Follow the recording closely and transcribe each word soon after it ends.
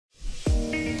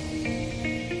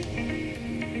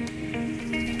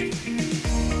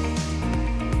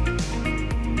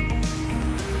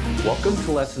Welcome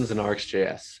to Lessons in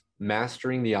RxJS,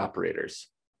 Mastering the Operators.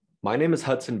 My name is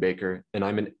Hudson Baker, and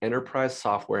I'm an enterprise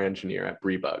software engineer at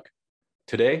Briebug.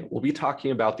 Today, we'll be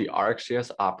talking about the RxJS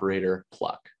operator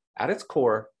pluck. At its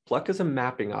core, pluck is a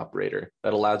mapping operator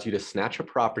that allows you to snatch a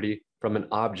property from an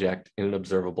object in an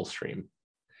observable stream.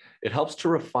 It helps to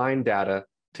refine data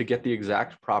to get the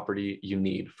exact property you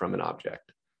need from an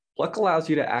object. Pluck allows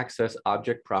you to access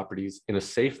object properties in a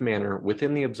safe manner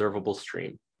within the observable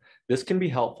stream. This can be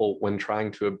helpful when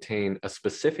trying to obtain a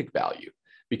specific value,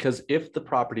 because if the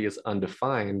property is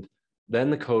undefined, then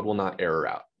the code will not error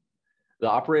out. The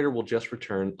operator will just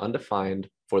return undefined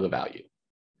for the value.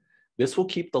 This will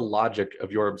keep the logic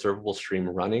of your observable stream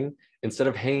running instead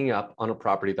of hanging up on a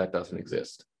property that doesn't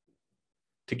exist.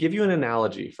 To give you an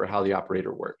analogy for how the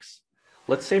operator works,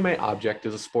 let's say my object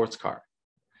is a sports car.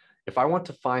 If I want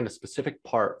to find a specific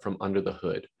part from under the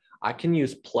hood, I can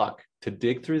use pluck to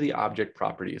dig through the object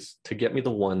properties to get me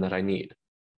the one that I need.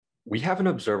 We have an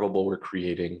observable we're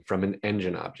creating from an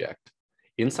engine object.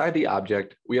 Inside the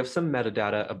object, we have some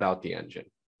metadata about the engine.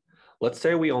 Let's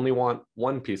say we only want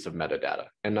one piece of metadata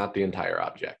and not the entire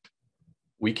object.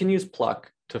 We can use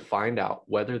pluck to find out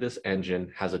whether this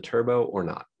engine has a turbo or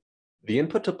not. The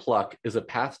input to pluck is a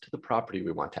path to the property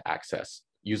we want to access,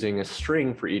 using a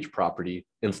string for each property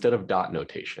instead of dot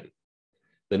notation.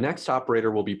 The next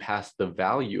operator will be passed the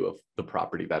value of the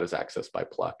property that is accessed by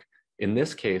pluck. In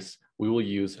this case, we will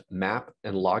use map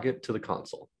and log it to the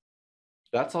console.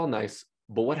 That's all nice,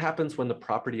 but what happens when the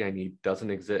property I need doesn't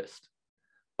exist?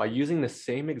 By using the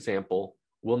same example,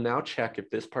 we'll now check if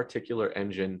this particular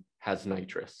engine has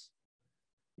nitrous.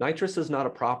 Nitrous is not a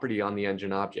property on the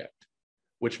engine object,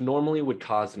 which normally would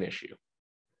cause an issue.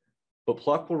 But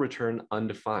pluck will return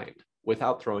undefined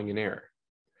without throwing an error.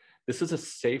 This is a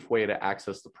safe way to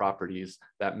access the properties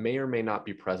that may or may not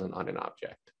be present on an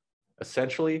object.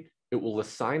 Essentially, it will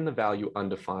assign the value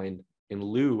undefined in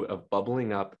lieu of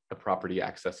bubbling up a property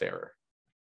access error.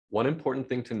 One important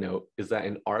thing to note is that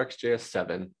in RxJS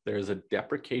 7, there is a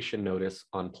deprecation notice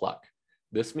on pluck.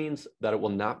 This means that it will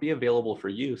not be available for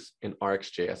use in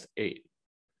RxJS 8.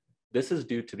 This is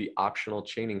due to the optional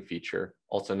chaining feature,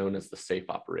 also known as the safe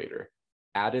operator,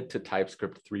 added to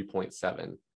TypeScript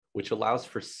 3.7, which allows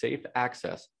for safe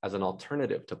access as an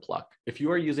alternative to pluck. If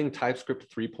you are using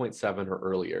TypeScript 3.7 or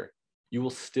earlier, you will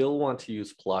still want to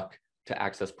use pluck to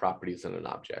access properties in an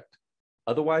object.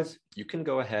 Otherwise, you can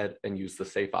go ahead and use the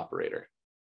safe operator.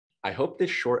 I hope this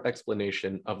short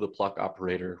explanation of the pluck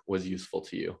operator was useful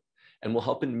to you and will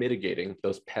help in mitigating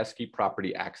those pesky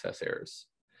property access errors.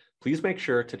 Please make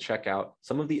sure to check out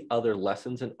some of the other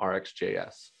lessons in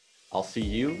RxJS. I'll see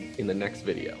you in the next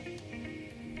video.